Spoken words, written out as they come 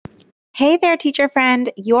Hey there, teacher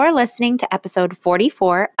friend. You're listening to episode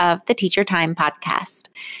 44 of the Teacher Time podcast.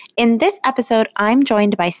 In this episode, I'm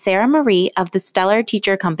joined by Sarah Marie of the Stellar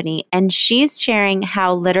Teacher Company, and she's sharing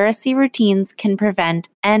how literacy routines can prevent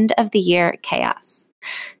end-of-the-year chaos.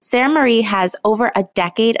 Sarah Marie has over a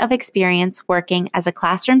decade of experience working as a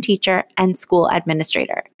classroom teacher and school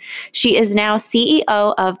administrator. She is now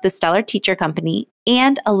CEO of the Stellar Teacher Company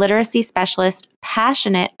and a literacy specialist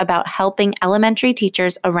passionate about helping elementary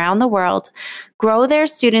teachers around the world grow their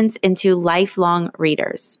students into lifelong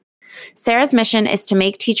readers. Sarah's mission is to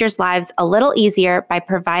make teachers' lives a little easier by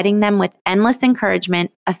providing them with endless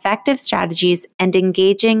encouragement, effective strategies, and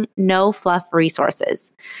engaging, no-fluff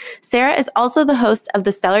resources. Sarah is also the host of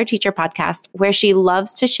the Stellar Teacher podcast, where she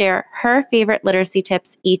loves to share her favorite literacy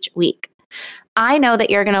tips each week. I know that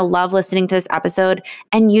you're going to love listening to this episode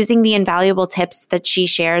and using the invaluable tips that she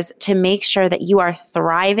shares to make sure that you are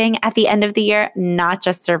thriving at the end of the year, not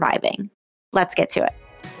just surviving. Let's get to it.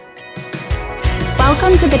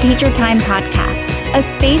 Welcome to the Teacher Time podcast, a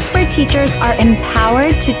space where teachers are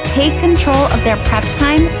empowered to take control of their prep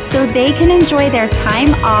time so they can enjoy their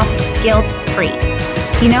time off guilt-free.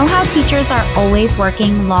 You know how teachers are always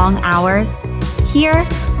working long hours? Here,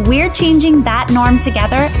 we're changing that norm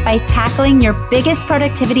together by tackling your biggest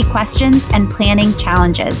productivity questions and planning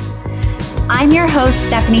challenges. I'm your host,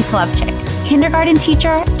 Stephanie Polovchik, kindergarten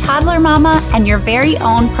teacher, toddler mama, and your very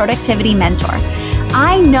own productivity mentor.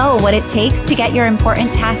 I know what it takes to get your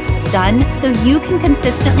important tasks done so you can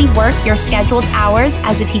consistently work your scheduled hours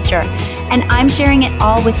as a teacher, and I'm sharing it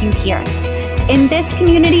all with you here. In this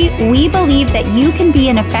community, we believe that you can be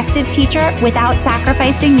an effective teacher without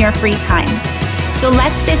sacrificing your free time. So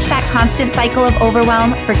let's ditch that constant cycle of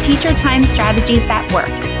overwhelm for teacher time strategies that work.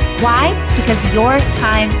 Why? Because your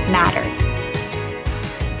time matters.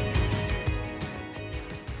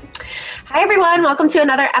 Hi, everyone. Welcome to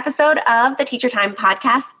another episode of the Teacher Time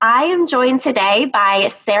podcast. I am joined today by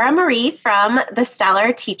Sarah Marie from the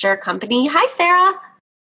Stellar Teacher Company. Hi, Sarah.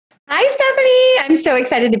 Hi, Stephanie. I'm so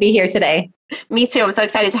excited to be here today. Me too. I'm so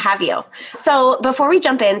excited to have you. So before we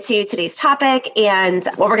jump into today's topic and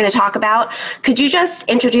what we're going to talk about, could you just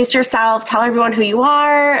introduce yourself, tell everyone who you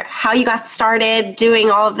are, how you got started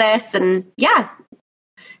doing all of this, and Yeah,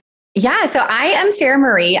 so I am Sarah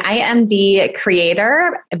Marie. I am the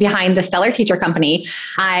creator behind the Stellar Teacher Company.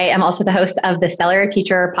 I am also the host of the Stellar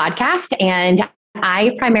Teacher podcast, and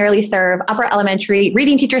I primarily serve upper elementary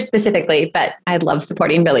reading teachers specifically, but I love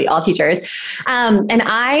supporting really all teachers. How did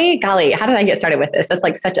I get started with this? That's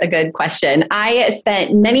like such a good question. I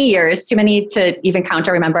spent many years, too many to even count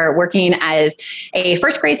or remember, working as a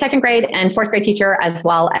first grade, second grade, and fourth grade teacher, as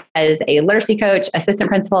well as a literacy coach, assistant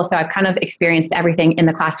principal. So I've kind of experienced everything in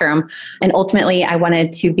the classroom. And ultimately, I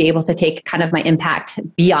wanted to be able to take kind of my impact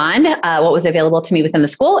beyond what was available to me within the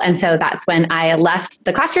school. And so that's when I left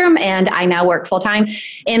the classroom, and I now work full-time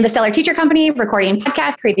in the Stellar Teacher Company, recording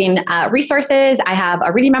podcasts, creating resources. I have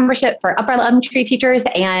a reading membership for upper elementary teachers,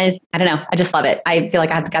 and I just love it. I feel like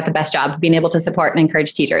I've got the best job being able to support and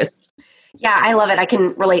encourage teachers. Yeah, I love it. I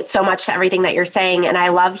can relate so much to everything that you're saying, and I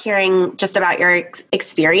love hearing just about your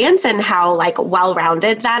experience and how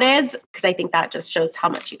well-rounded that is, because I think that just shows how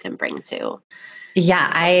much you can bring to.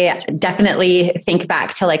 Yeah, I definitely think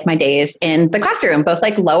back to my days in the classroom, both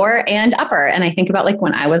lower and upper. And I think about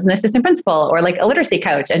when I was an assistant principal or a literacy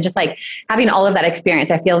coach, and just having all of that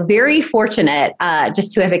experience. I feel very fortunate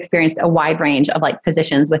just to have experienced a wide range of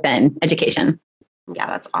positions within education. Yeah,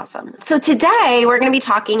 that's awesome. So today we're going to be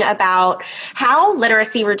talking about how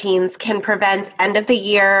literacy routines can prevent end of the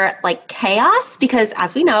year chaos, because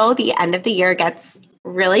as we know, the end of the year gets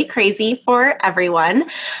really crazy for everyone.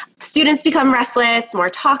 Students become restless, more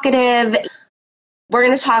talkative. We're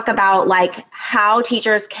going to talk about how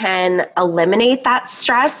teachers can eliminate that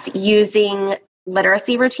stress using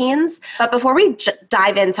literacy routines. But before we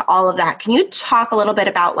dive into all of that, can you talk a little bit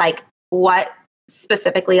about what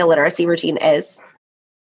specifically a literacy routine is?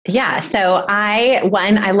 Yeah. So I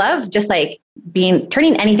love just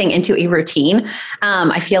turning anything into a routine.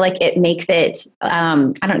 I feel like it makes it,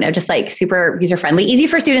 just super user-friendly, easy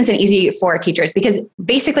for students and easy for teachers, because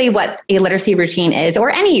basically what a literacy routine is, or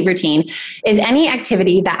any routine, is any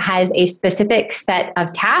activity that has a specific set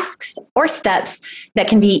of tasks or steps that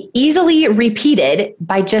can be easily repeated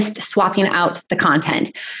by just swapping out the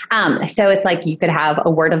content. So it's you could have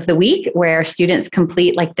a word of the week where students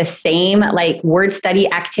complete the same word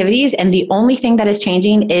study activities, and the only thing that is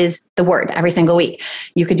changing is the word. every single week.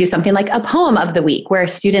 You could do something like a poem of the week, where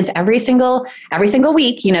students every single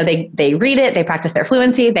week, they read it, they practice their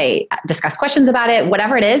fluency, they discuss questions about it,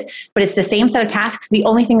 whatever it is, but it's the same set of tasks. The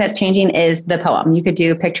only thing that's changing is the poem. You could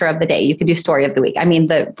do picture of the day. You could do story of the week. I mean,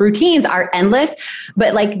 the routines are endless,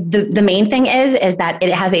 but like the main thing is that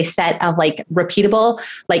it has a set of like repeatable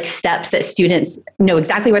like steps that students know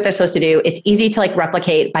exactly what they're supposed to do. It's easy to like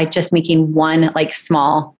replicate by just making one like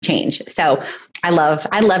small change. So I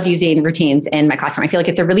loved using routines in my classroom. I feel like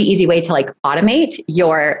it's a really easy way to like automate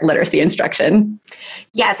your literacy instruction.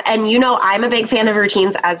 Yes. And I'm a big fan of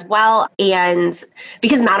routines as well. And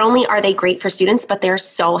because not only are they great for students, but they're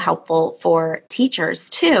so helpful for teachers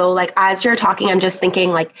too. Like as you're talking, I'm just thinking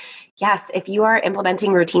like, yes, if you are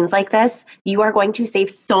implementing routines like this, you are going to save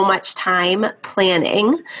so much time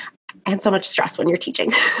planning and so much stress when you're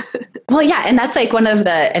teaching. Well, yeah. And that's like one of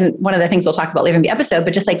the things we'll talk about later in the episode,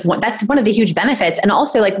 but just like that's one of the huge benefits. And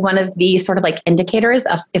also like one of the sort of like indicators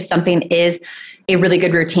of if something is a really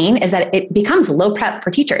good routine is that it becomes low prep for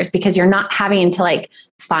teachers, because you're not having to like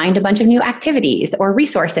find a bunch of new activities or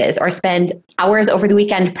resources or spend hours over the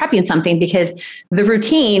weekend prepping something, because the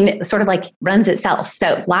routine sort of like runs itself.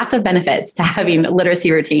 So lots of benefits to having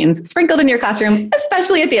literacy routines sprinkled in your classroom,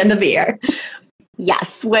 especially at the end of the year.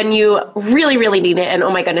 Yes, when you really, really need it. And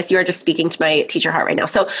oh my goodness, you are just speaking to my teacher heart right now.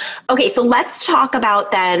 So, okay, so let's talk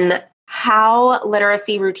about then how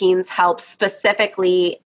literacy routines help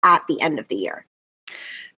specifically at the end of the year.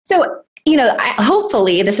 So,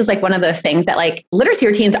 hopefully this is like one of those things that like literacy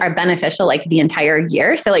routines are beneficial like the entire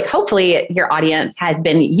year. So like hopefully your audience has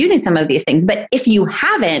been using some of these things, but if you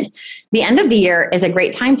haven't, the end of the year is a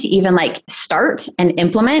great time to even like start and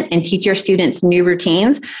implement and teach your students new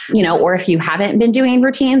routines, or if you haven't been doing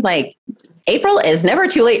routines, like April is never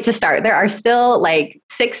too late to start. There are still like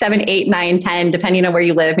 6, 7, 8, 9, 10, depending on where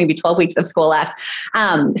you live, maybe 12 weeks of school left.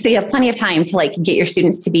 So you have plenty of time to like get your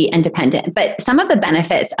students to be independent. But some of the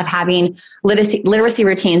benefits of having literacy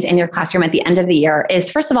routines in your classroom at the end of the year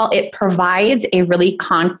is, first of all, it provides a really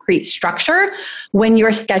concrete structure when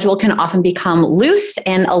your schedule can often become loose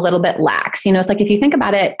and a little bit lax. It's like if you think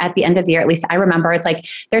about it at the end of the year, at least I remember, it's like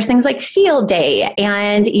there's things like field day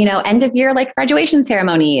and, end of year like graduation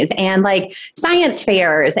ceremonies and like science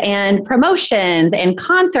fairs and promotions and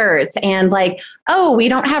concerts and like, oh, we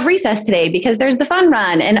don't have recess today because there's the fun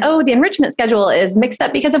run, and oh, the enrichment schedule is mixed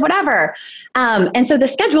up because of whatever. And so the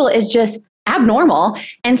schedule is just abnormal.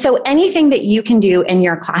 And so anything that you can do in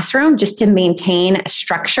your classroom just to maintain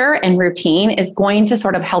structure and routine is going to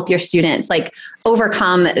sort of help your students like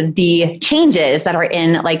overcome the changes that are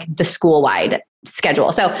in like the school-wide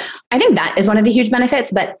schedule. So I think that is one of the huge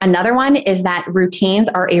benefits. But another one is that routines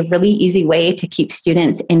are a really easy way to keep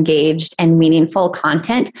students engaged and meaningful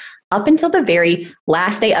content up until the very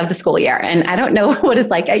last day of the school year. And I don't know what it's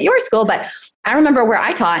like at your school, but I remember where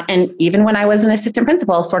I taught, and even when I was an assistant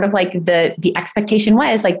principal, sort of like the expectation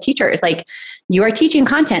was like teachers, like you are teaching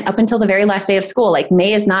content up until the very last day of school. Like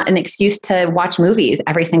May is not an excuse to watch movies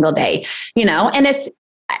every single day, and it's,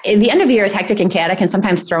 the end of the year is hectic and chaotic, and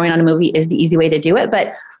sometimes throwing on a movie is the easy way to do it.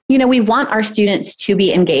 But, we want our students to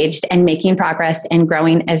be engaged and making progress and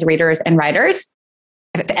growing as readers and writers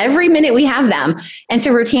every minute we have them. And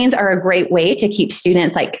so routines are a great way to keep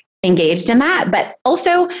students like engaged in that. But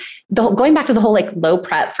also going back to the whole like low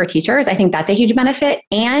prep for teachers, I think that's a huge benefit.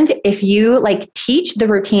 And if you like teach the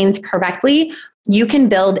routines correctly, you can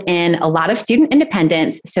build in a lot of student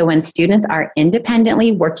independence. So when students are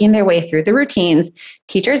independently working their way through the routines,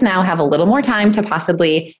 teachers now have a little more time to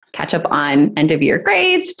possibly catch up on end of year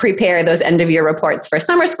grades, prepare those end of year reports for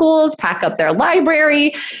summer schools, pack up their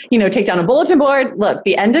library, take down a bulletin board. Look,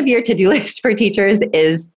 the end of year to-do list for teachers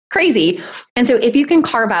is crazy. And so if you can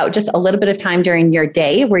carve out just a little bit of time during your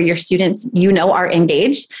day where your students, are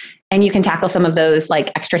engaged and you can tackle some of those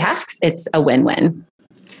like extra tasks, it's a win-win.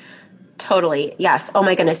 Totally. Yes. Oh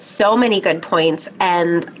my goodness. So many good points.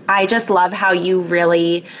 And I just love how you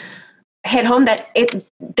really hit home that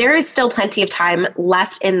there is still plenty of time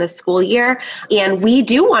left in the school year. And we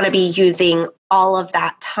do want to be using all of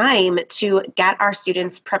that time to get our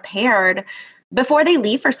students prepared before they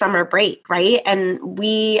leave for summer break, right? And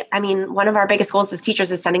one of our biggest goals as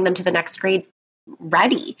teachers is sending them to the next grade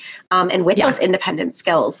ready and with those independent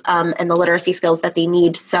skills and the literacy skills that they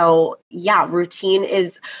need. So routine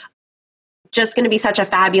is just going to be such a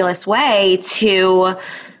fabulous way to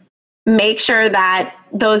make sure that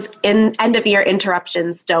those end of year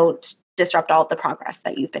interruptions don't disrupt all of the progress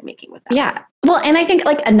that you've been making with them. Yeah. Well, and I think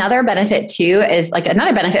like another benefit too is like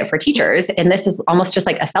another benefit for teachers, and this is almost just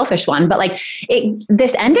like a selfish one, but like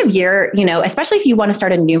this end of year, you know, especially if you want to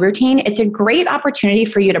start a new routine, it's a great opportunity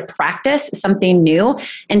for you to practice something new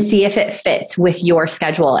and see if it fits with your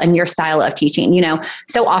schedule and your style of teaching. You know,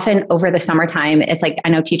 so often over the summertime, it's like, I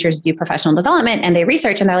know teachers do professional development and they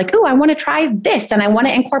research and they're like, oh, I want to try this and I want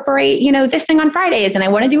to incorporate, you know, this thing on Fridays and I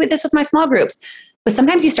want to do this with my small groups. But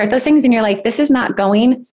sometimes you start those things and you're like, this is not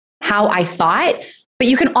going how I thought. But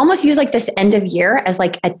you can almost use like this end of year as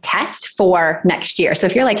like a test for next year. So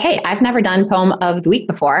if you're like, hey, I've never done poem of the week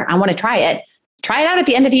before, I want to try it out at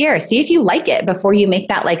the end of the year. See if you like it before you make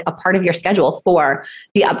that like a part of your schedule for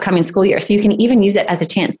the upcoming school year. So you can even use it as a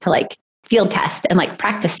chance to like field test and like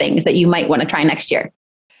practice things that you might want to try next year.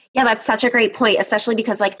 Yeah, that's such a great point, especially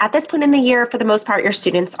because like at this point in the year, for the most part, your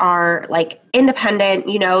students are like independent,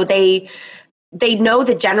 you know, they know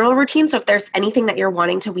the general routine. So if there's anything that you're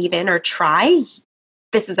wanting to weave in or try,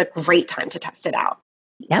 this is a great time to test it out.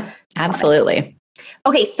 Yep, absolutely.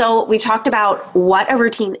 Okay, so we've talked about what a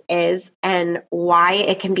routine is and why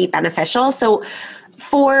it can be beneficial. So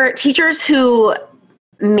for teachers who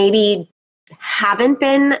maybe haven't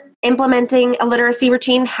been implementing a literacy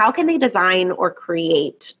routine, how can they design or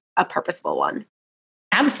create a purposeful one?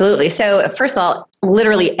 Absolutely. So first of all,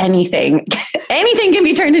 literally anything can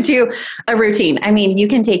be turned into a routine. I mean, you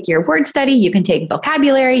can take your word study, you can take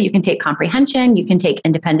vocabulary, you can take comprehension, you can take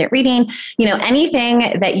independent reading, you know,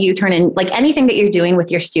 anything that you turn in, like anything that you're doing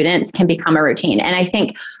with your students can become a routine. And I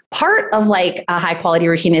think part of like a high quality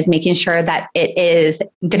routine is making sure that it is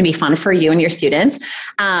going to be fun for you and your students.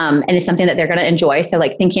 And it's something that they're going to enjoy. So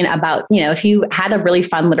like thinking about, you know, if you had a really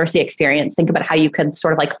fun literacy experience, think about how you could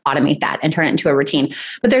sort of like automate that and turn it into a routine.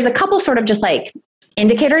 But there's a couple sort of just like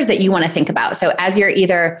indicators that you want to think about. So as you're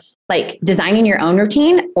either like designing your own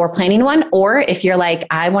routine or planning one, or if you're like,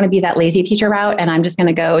 I want to be that lazy teacher route and I'm just going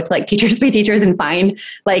to go to like Teachers Pay Teachers and find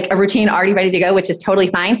like a routine already ready to go, which is totally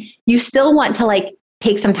fine. You still want to like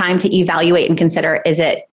take some time to evaluate and consider, is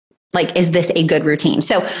this a good routine?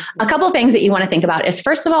 So a couple of things that you want to think about is,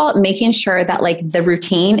 first of all, making sure that like the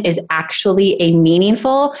routine is actually a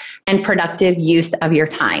meaningful and productive use of your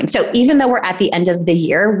time. So even though we're at the end of the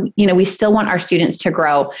year, you know, we still want our students to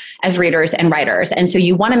grow as readers and writers. And so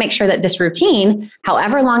you want to make sure that this routine,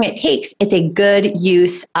 however long it takes, it's a good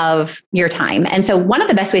use of your time. And so one of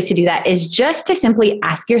the best ways to do that is just to simply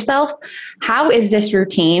ask yourself, how is this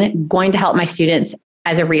routine going to help my students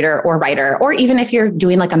as a reader or writer, or even if you're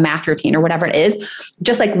doing like a math routine or whatever it is,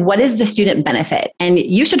 just like, what is the student benefit? And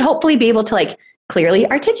you should hopefully be able to like clearly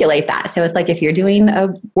articulate that. So it's like, if you're doing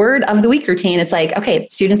a word of the week routine, it's like, okay,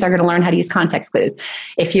 students are going to learn how to use context clues.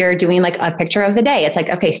 If you're doing like a picture of the day, it's like,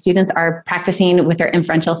 okay, students are practicing with their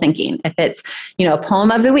inferential thinking. If it's, you know, a poem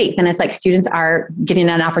of the week, then it's like students are getting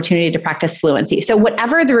an opportunity to practice fluency. So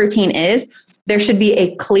whatever the routine is, there should be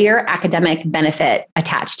a clear academic benefit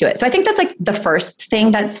attached to it. So I think that's like the first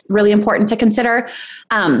thing that's really important to consider.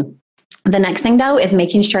 The next thing though is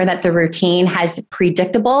making sure that the routine has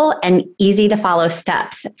predictable and easy to follow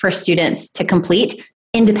steps for students to complete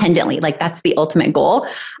independently. Like that's the ultimate goal.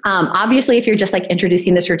 Obviously, if you're just like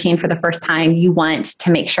introducing this routine for the first time, you want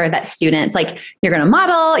to make sure that students, like, you're going to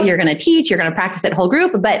model, you're going to teach, you're going to practice it whole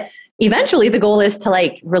group. But eventually the goal is to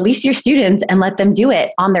like release your students and let them do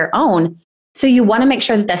it on their own. So you want to make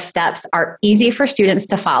sure that the steps are easy for students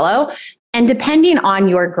to follow. And depending on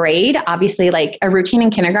your grade, obviously like a routine in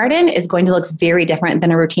kindergarten is going to look very different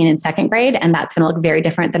than a routine in second grade. And that's going to look very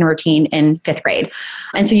different than a routine in fifth grade.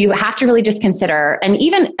 And so you have to really just consider, and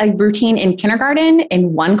even a routine in kindergarten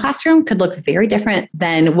in one classroom could look very different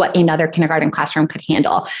than what another kindergarten classroom could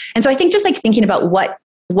handle. And so I think just like thinking about what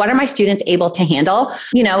are my students able to handle?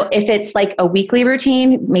 You know, if it's like a weekly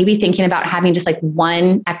routine, maybe thinking about having just like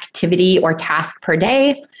one activity or task per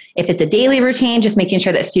day. If it's a daily routine, just making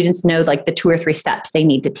sure that students know like the 2 or 3 steps they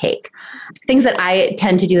need to take. Things that I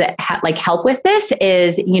tend to do that help with this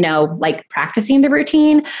is, you know, like practicing the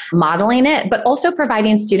routine, modeling it, but also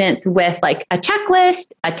providing students with like a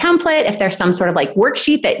checklist, a template. If there's some sort of like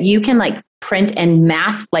worksheet that you can like print and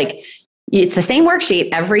mask, like it's the same worksheet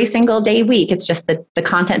every single day, week. It's just the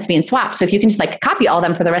content's being swapped. So if you can just like copy all of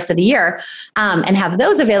them for the rest of the year and have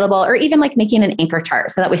those available, or even like making an anchor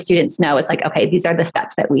chart. So that way students know it's like, okay, these are the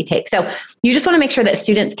steps that we take. So you just want to make sure that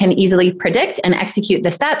students can easily predict and execute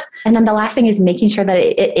the steps. And then the last thing is making sure that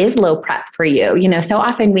it is low prep for you. You know, so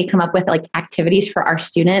often we come up with like activities for our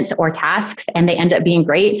students or tasks and they end up being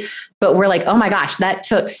great. But we're like, oh my gosh, that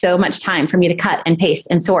took so much time for me to cut and paste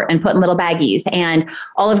and sort and put in little baggies and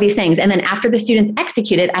all of these things. And then after the students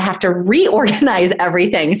execute it, I have to reorganize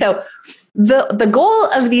everything. So the goal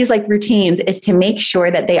of these like routines is to make sure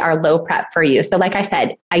that they are low prep for you. So like I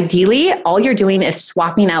said, ideally, all you're doing is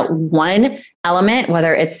swapping out one element,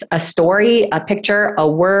 whether it's a story, a picture, a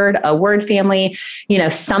word family,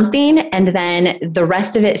 something. And then the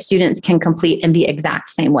rest of it, students can complete in the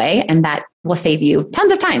exact same way. And that will save you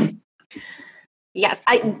tons of time. Yes,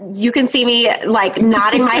 you can see me like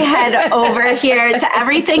nodding my head over here to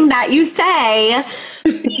everything that you say,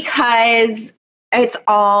 because it's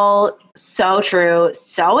all so true,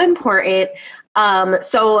 so important.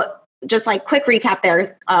 So just like quick recap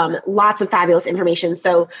there, lots of fabulous information.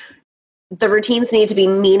 So the routines need to be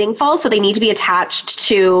meaningful. So they need to be attached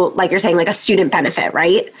to, like you're saying, like a student benefit,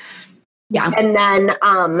 right? Yeah. And then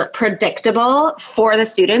predictable for the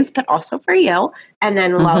students, but also for you. And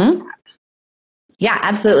then low prep. Yeah,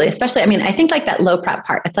 absolutely. Especially, I think like that low prep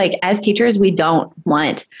part, it's like as teachers, we don't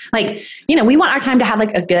want we want our time to have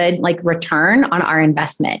like a good like return on our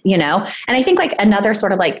investment, And I think like another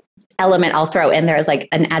sort of like element I'll throw in there as like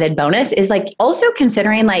an added bonus is like also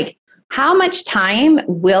considering like, how much time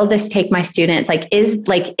will this take my students?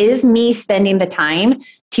 Is me spending the time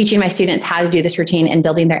teaching my students how to do this routine and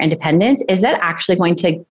building their independence, is that actually going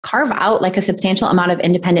to carve out like a substantial amount of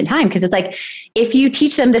independent time? Because it's like, if you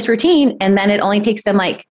teach them this routine and then it only takes them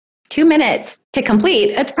like 2 minutes to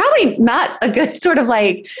complete, it's probably not a good sort of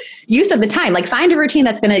like use of the time. Like find a routine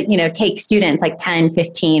that's going to, take students like 10,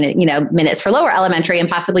 15, minutes for lower elementary and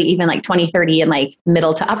possibly even like 20, 30 in like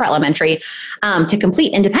middle to upper elementary to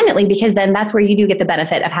complete independently, because then that's where you do get the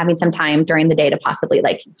benefit of having some time during the day to possibly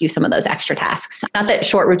like do some of those extra tasks. Not that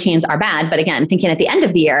short routines are bad, but again, thinking at the end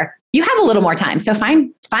of the year, you have a little more time. So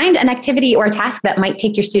find an activity or a task that might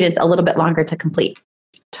take your students a little bit longer to complete.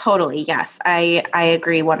 Totally. Yes. I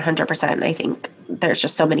agree 100%. I think there's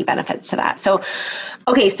just so many benefits to that. So,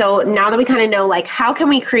 okay. So now that we kind of know, like, how can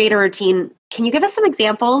we create a routine? Can you give us some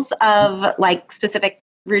examples of like specific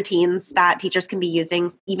routines that teachers can be using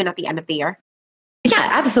even at the end of the year? Yeah,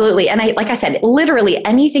 absolutely. And like I said, literally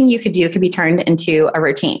anything you could do could be turned into a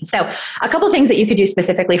routine. So a couple of things that you could do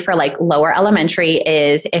specifically for like lower elementary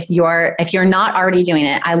is if you're not already doing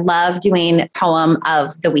it, I love doing poem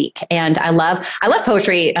of the week. And I love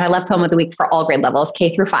poetry and I love poem of the week for all grade levels,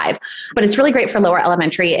 K through 5. But it's really great for lower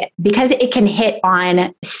elementary because it can hit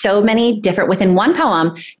on so many different, within one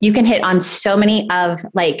poem, you can hit on so many of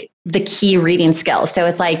like the key reading skills. So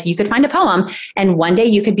it's like you could find a poem and one day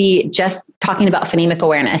you could be just talking about phonemic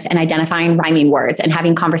awareness and identifying rhyming words and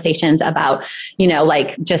having conversations about,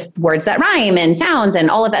 like just words that rhyme and sounds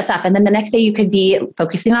and all of that stuff. And then the next day you could be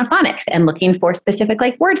focusing on phonics and looking for specific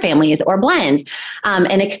like word families or blends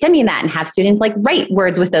and extending that and have students like write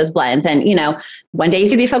words with those blends. And, one day you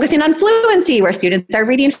could be focusing on fluency where students are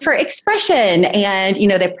reading for expression and,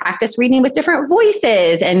 they practice reading with different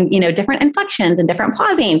voices and, different inflections and different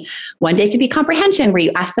pausing. One day could be comprehension where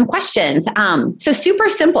you ask them questions. So super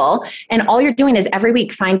simple. And all you're doing is every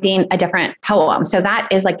week finding a different poem. So that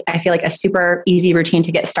is like, I feel like a super easy routine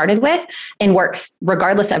to get started with and works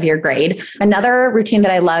regardless of your grade. Another routine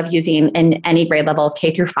that I love using in any grade level,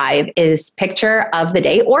 K through 5, is picture of the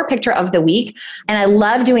day or picture of the week. And I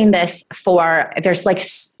love doing this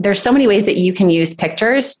there's so many ways that you can use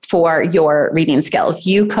pictures for your reading skills.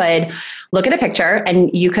 You could look at a picture and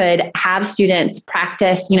you could have students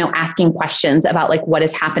practice, asking questions about like what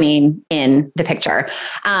is happening in the picture.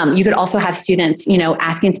 You could also have students,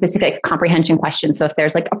 asking specific comprehension questions. So if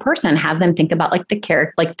there's like a person, have them think about like the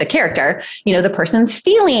character, the person's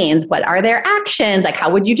feelings. What are their actions? Like,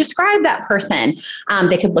 how would you describe that person?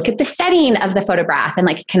 They could look at the setting of the photograph and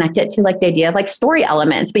like connect it to like the idea of like story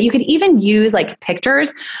elements. But you could even use like pictures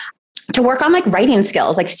to work on like writing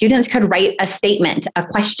skills. Like students could write a statement, a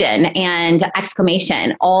question, and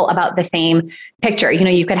exclamation all about the same picture.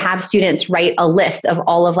 You could have students write a list of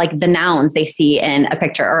all of like the nouns they see in a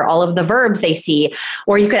picture or all of the verbs they see.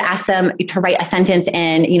 Or you could ask them to write a sentence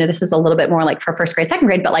in, this is a little bit more like for first grade, second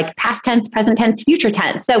grade, but like past tense, present tense, future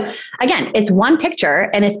tense. So again, it's one picture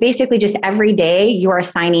and it's basically just every day you're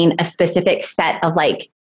assigning a specific set of like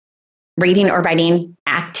reading or writing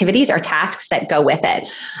activities or tasks that go with it.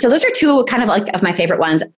 So those are two kind of like of my favorite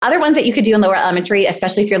ones. Other ones that you could do in lower elementary,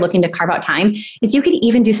 especially if you're looking to carve out time, is you could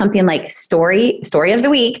even do something like story of the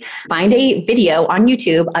week, find a video on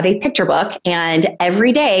YouTube of a picture book, and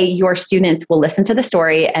every day your students will listen to the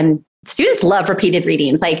story and students love repeated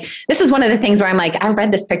readings. Like this is one of the things where I'm like, I've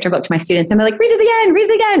read this picture book to my students and they're like, read it again, read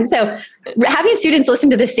it again. So having students listen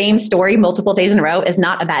to the same story multiple days in a row is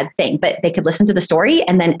not a bad thing, but they could listen to the story.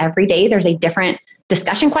 And then every day there's a different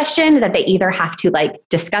discussion question that they either have to like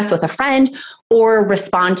discuss with a friend or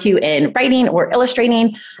respond to in writing or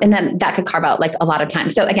illustrating. And then that could carve out like a lot of time.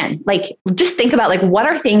 So again, like just think about like, what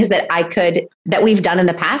are things that we've done in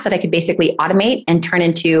the past that I could basically automate and turn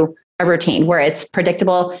into a routine where it's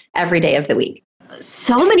predictable every day of the week.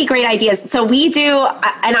 So many great ideas. So we do,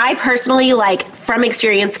 and I personally, like from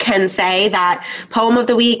experience, can say that poem of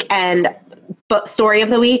the week and story of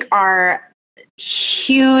the week are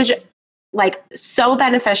huge, like so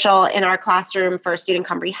beneficial in our classroom for student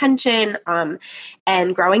comprehension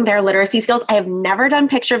and growing their literacy skills. I have never done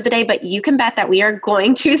picture of the day, but you can bet that we are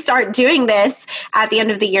going to start doing this at the end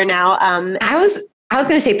of the year now. I was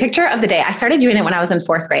going to say picture of the day. I started doing it when I was in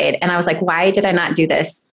 4th grade and I was like, why did I not do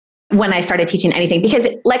this when I started teaching anything? Because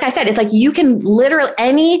like I said, it's like you can literally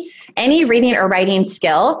any reading or writing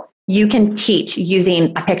skill you can teach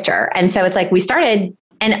using a picture. And so it's like we started,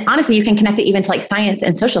 and honestly, you can connect it even to like science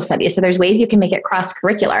and social studies. So there's ways you can make it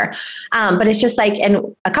cross-curricular. But it's just like,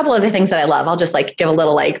 and a couple of the things that I love, I'll just like give a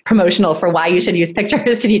little like promotional for why you should use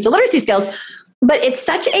pictures to teach literacy skills. But it's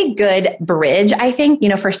such a good bridge, I think,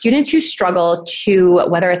 for students who struggle to,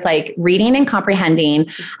 whether it's like reading and comprehending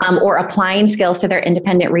or applying skills to their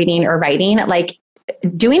independent reading or writing, like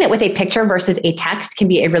doing it with a picture versus a text can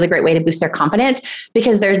be a really great way to boost their confidence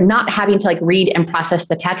because they're not having to like read and process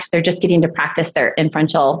the text. They're just getting to practice their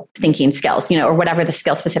inferential thinking skills, or whatever the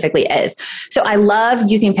skill specifically is. So I love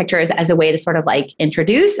using pictures as a way to sort of like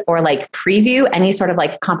introduce or like preview any sort of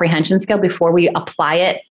like comprehension skill before we apply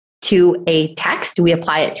it to a text. We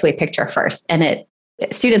apply it to a picture first, and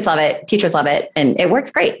students love it, teachers love it, and it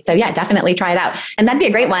works great. So yeah, definitely try it out. And that'd be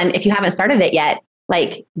a great one if you haven't started it yet.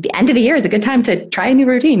 Like the end of the year is a good time to try a new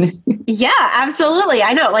routine. Yeah, absolutely.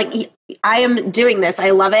 I know, like I am doing this.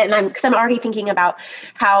 I love it. And because I'm already thinking about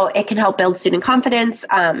how it can help build student confidence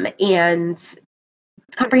and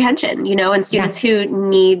comprehension, and students who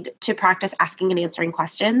need to practice asking and answering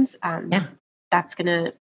questions. That's going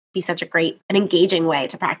to be such an engaging way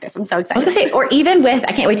to practice. I'm so excited. I was gonna say, or even with,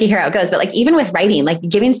 I can't wait to hear how it goes, but like even with writing, like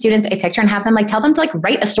giving students a picture and have them like, tell them to like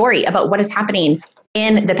write a story about what is happening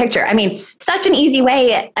in the picture. I mean, such an easy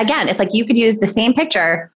way. Again, it's like you could use the same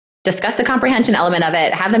picture, discuss the comprehension element of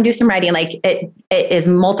it, have them do some writing. Like it is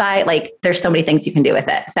like there's so many things you can do with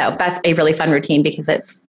it. So that's a really fun routine because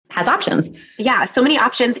has options. Yeah, so many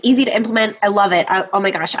options, easy to implement. I love it. Oh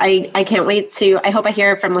my gosh, I can't wait I hope I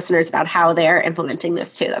hear from listeners about how they're implementing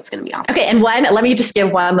this too. That's going to be awesome. Okay, and let me just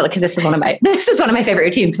give one because this is one of my favorite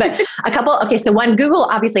routines. But a couple. Okay, so one, Google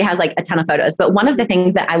obviously has like a ton of photos, but one of the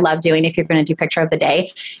things that I love doing if you're going to do picture of the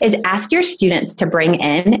day is ask your students to bring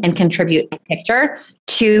in and contribute a picture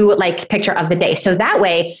to like picture of the day. So that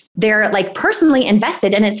way they're like personally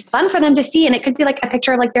invested and it's fun for them to see. And it could be like a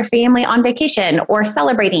picture of like their family on vacation or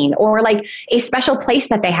celebrating or like a special place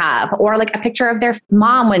that they have or like a picture of their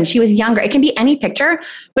mom when she was younger. It can be any picture,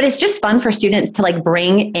 but it's just fun for students to like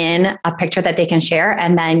bring in a picture that they can share.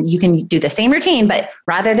 And then you can do the same routine, but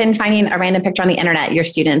rather than finding a random picture on the internet, your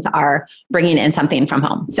students are bringing in something from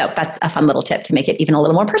home. So that's a fun little tip to make it even a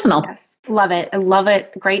little more personal. Yes. Love it. I love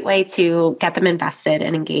it. Great way to get them invested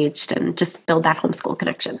and engaged and just build that homeschool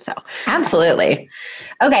connection. So absolutely.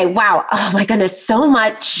 Okay. Wow. Oh my goodness. So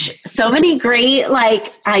many great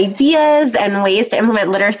like ideas and ways to implement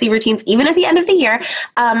literacy routines, even at the end of the year.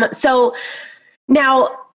 So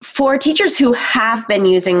now for teachers who have been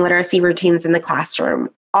using literacy routines in the classroom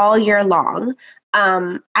all year long,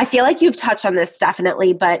 I feel like you've touched on this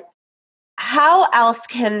definitely, but how else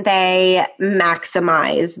can they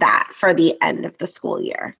maximize that for the end of the school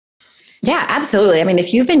year? Yeah, absolutely. I mean,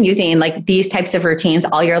 if you've been using like these types of routines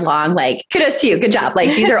all year long, like kudos to you. Good job. Like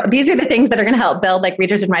these are the things that are going to help build like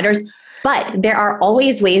readers and writers. But there are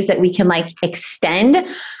always ways that we can like extend,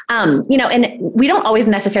 and we don't always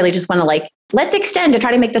necessarily just want to like, let's extend to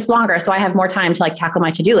try to make this longer so I have more time to like tackle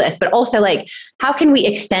my to-do list, but also like, how can we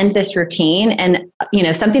extend this routine and,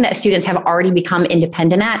 something that students have already become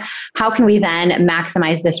independent at, how can we then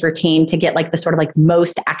maximize this routine to get like the sort of like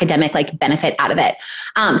most academic like benefit out of it?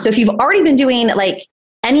 So if you've already been doing like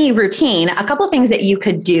any routine, a couple of things that you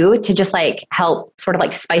could do to just like help sort of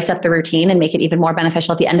like spice up the routine and make it even more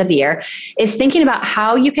beneficial at the end of the year is thinking about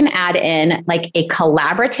how you can add in like a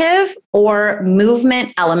collaborative or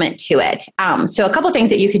movement element to it. So a couple of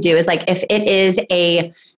things that you could do is like if it is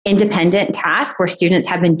a independent task where students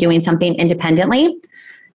have been doing something independently,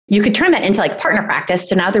 you could turn that into like partner practice.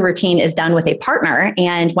 So now the routine is done with a partner.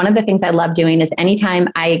 And one of the things I love doing is anytime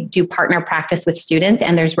I do partner practice with students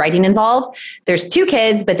and there's writing involved, there's 2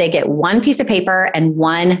 kids, but they get 1 piece of paper and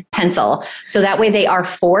 1 pencil. So that way they are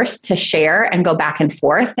forced to share and go back and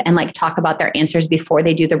forth and like talk about their answers before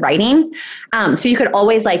they do the writing. So you could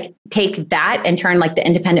always like take that and turn like the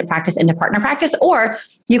independent practice into partner practice, or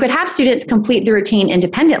you could have students complete the routine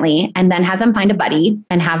independently and then have them find a buddy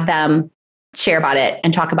and have them share about it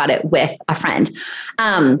and talk about it with a friend.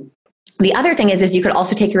 The other thing is you could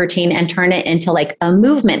also take your routine and turn it into like a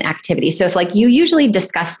movement activity. So if like you usually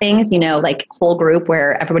discuss things, like whole group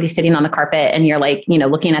where everybody's sitting on the carpet and you're like,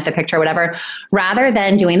 looking at the picture or whatever, rather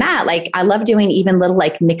than doing that, like I love doing even little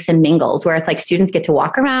like mix and mingles where it's like students get to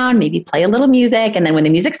walk around, maybe play a little music. And then when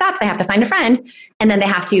the music stops, they have to find a friend and then they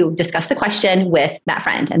have to discuss the question with that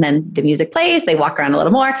friend. And then the music plays, they walk around a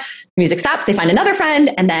little more, music stops, they find another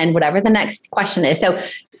friend, and then whatever the next question is. So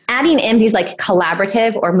adding in these like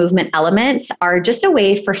collaborative or movement elements are just a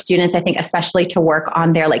way for students, I think, especially to work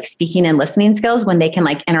on their like speaking and listening skills when they can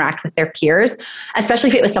like interact with their peers, especially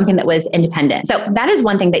if it was something that was independent. So that is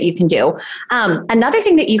one thing that you can do. Another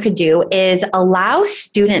thing that you could do is allow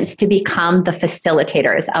students to become the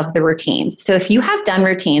facilitators of the routines. So if you have done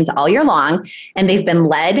routines all year long and they've been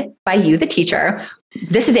led by you, the teacher,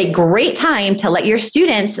 this is a great time to let your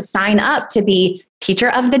students sign up to be teacher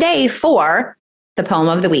of the day for the poem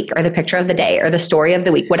of the week or the picture of the day or the story of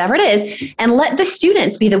the week, whatever it is, and let the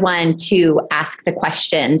students be the one to ask the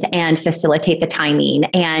questions and facilitate the timing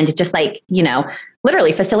and just like,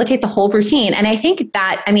 literally facilitate the whole routine. And I think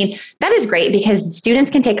that, that is great because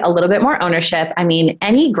students can take a little bit more ownership.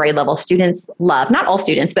 Any grade level students love, not all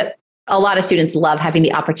students, but a lot of students love having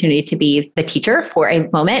the opportunity to be the teacher for a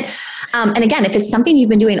moment. And again, if it's something you've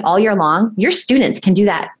been doing all year long, your students can do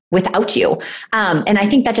that without you. And I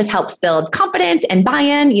think that just helps build confidence and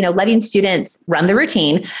buy-in, letting students run the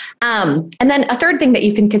routine. And then a third thing that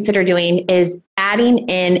you can consider doing is adding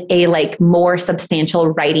in a like more substantial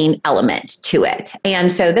writing element to it.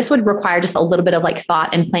 And so this would require just a little bit of like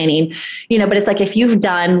thought and planning, but it's like if you've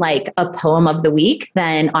done like a poem of the week,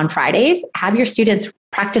 then on Fridays, have your students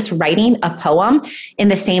practice writing a poem in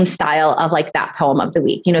the same style of like that poem of the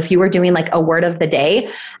week. If you were doing like a word of the day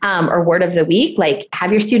or word of the week, like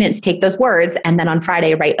have your students take those words and then on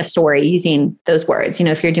Friday write a story using those words.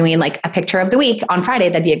 If you're doing like a picture of the week on Friday,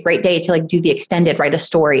 that'd be a great day to like do the extended, write a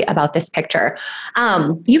story about this picture.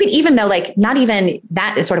 You could even though like not even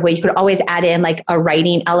that is sort of way, you could always add in like a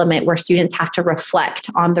writing element where students have to reflect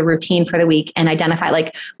on the routine for the week and identify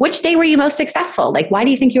like which day were you most successful? Like, why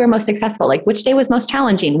do you think you were most successful? Like which day was most challenging?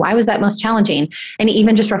 Why was that most challenging? And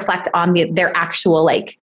even just reflect on their actual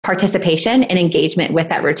like participation and engagement with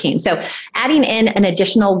that routine. So adding in an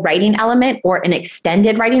additional writing element or an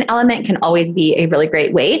extended writing element can always be a really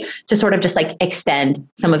great way to sort of just like extend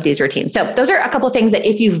some of these routines. So those are a couple of things that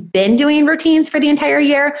if you've been doing routines for the entire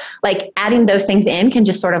year, like adding those things in can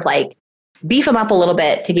just sort of like beef them up a little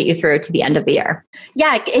bit to get you through to the end of the year.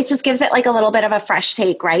 Yeah, it just gives it like a little bit of a fresh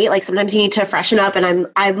take, right? Like sometimes you need to freshen up, and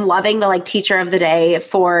I'm loving the like teacher of the day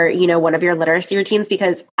for, one of your literacy routines,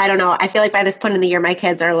 because I don't know, I feel like by this point in the year, my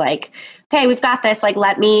kids are like, okay, we've got this, like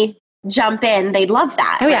let me jump in. They'd love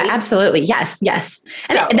that. Oh yeah, absolutely. Yes.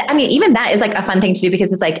 So, and even that is like a fun thing to do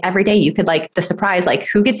because it's like every day you could like the surprise, like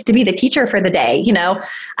who gets to be the teacher for the day,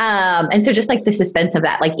 And so just like the suspense of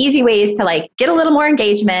that, like easy ways to like get a little more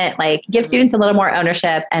engagement, like give students a little more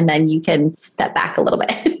ownership, and then you can step back a little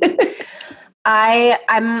bit.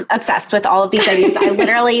 I'm obsessed with all of these ideas. I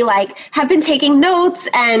literally like have been taking notes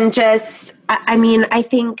and just, I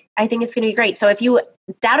think it's going to be great. So if you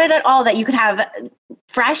doubted at all that you could have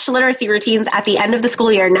fresh literacy routines at the end of the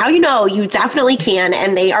school year, now you definitely can,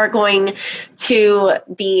 and they are going to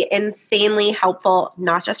be insanely helpful,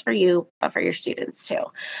 not just for you, but for your students too.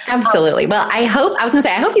 Absolutely. Well, I hope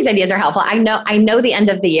these ideas are helpful. I know the end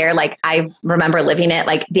of the year, like I remember living it,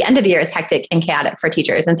 like the end of the year is hectic and chaotic for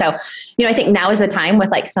teachers. And so, I think now is the time with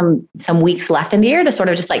like some weeks left in the year to sort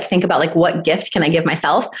of just like think about like what gift can I give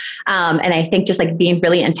myself? And I think just like being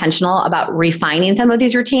really intentional about refining some of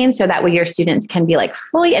these routines so that way your students can be like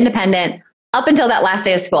fully independent up until that last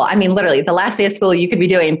day of school. Literally the last day of school, you could be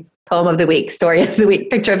doing poem of the week, story of the week,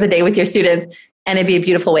 picture of the day with your students, and it'd be a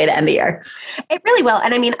beautiful way to end the year. It really will.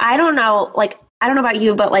 And I don't know about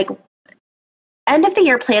you, but like end of the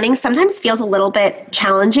year planning sometimes feels a little bit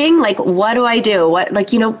challenging. Like, what do I do? What,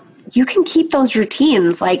 like, you can keep those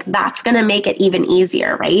routines. Like that's going to make it even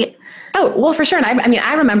easier, right? Oh, well, for sure. And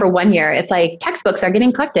I remember one year, it's like textbooks are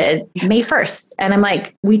getting collected May 1st. And I'm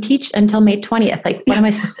like, we teach until May 20th. Like,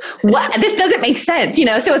 what? This doesn't make sense,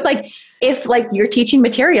 So it's like, if like your teaching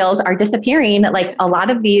materials are disappearing, like a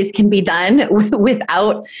lot of these can be done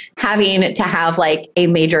without having to have like a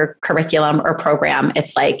major curriculum or program.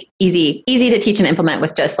 It's like easy to teach and implement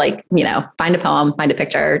with just like, find a poem, find a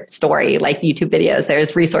picture, story, like YouTube videos.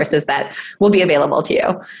 There's resources that will be available to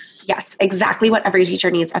you. Yes, exactly what every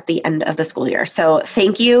teacher needs at the end of the school year. So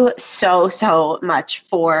thank you so much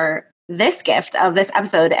for this gift of this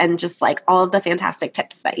episode and just like all of the fantastic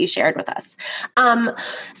tips that you shared with us.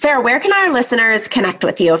 Sarah, where can our listeners connect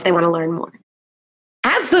with you if they want to learn more?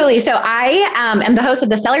 Absolutely. So I am the host of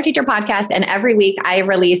the Stellar Teacher Podcast, and every week I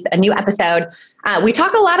release a new episode. We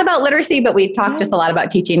talk a lot about literacy, but we talk just a lot about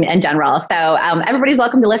teaching in general. So everybody's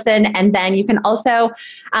welcome to listen. And then you can also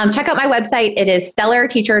check out my website. It is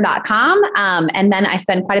stellarteacher.com. And then I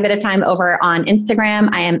spend quite a bit of time over on Instagram.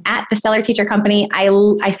 I am at the Stellar Teacher Company.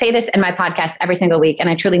 I say this in my podcast every single week, and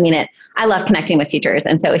I truly mean it. I love connecting with teachers.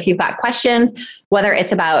 And so if you've got questions, whether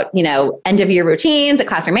it's about, end of year routines,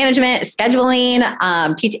 classroom management, scheduling,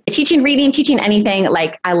 teaching, reading, teaching anything,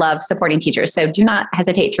 like I love supporting teachers. So do not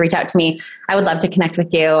hesitate to reach out to me. I would love to connect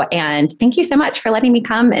with you. And thank you so much for letting me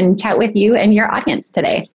come and chat with you and your audience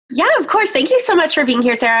today. Yeah, of course. Thank you so much for being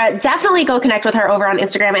here, Sarah. Definitely go connect with her over on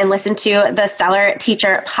Instagram and listen to the Stellar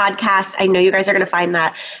Teacher Podcast. I know you guys are going to find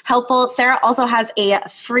that helpful. Sarah also has a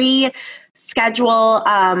free schedule.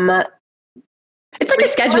 It's like a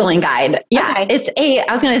scheduling guide. Yeah. Okay.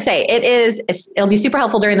 I was going to say it'll be super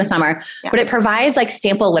helpful during the summer, but it provides like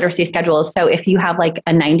sample literacy schedules. So if you have like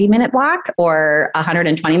a 90-minute block or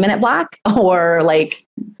 120-minute block or like,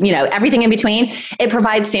 everything in between, it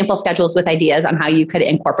provides sample schedules with ideas on how you could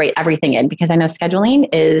incorporate everything in, because I know scheduling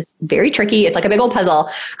is very tricky. It's like a big old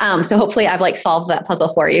puzzle. So hopefully I've like solved that puzzle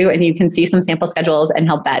for you and you can see some sample schedules and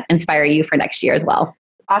help that inspire you for next year as well.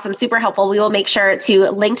 Awesome. Super helpful. We will make sure to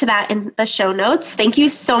link to that in the show notes. Thank you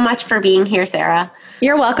so much for being here, Sarah.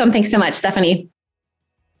 You're welcome. Thanks so much, Stephanie.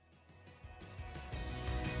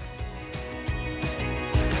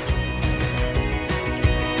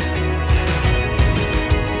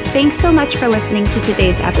 Thanks so much for listening to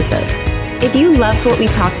today's episode. If you loved what we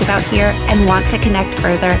talked about here and want to connect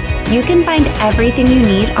further, you can find everything you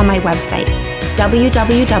need on my website,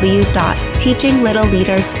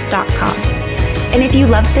 www.teachinglittleleaders.com. And if you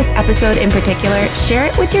loved this episode in particular, share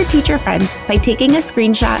it with your teacher friends by taking a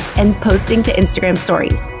screenshot and posting to Instagram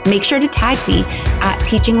stories. Make sure to tag me at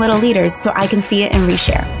Teaching Little Leaders so I can see it and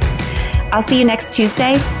reshare. I'll see you next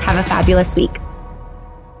Tuesday. Have a fabulous week.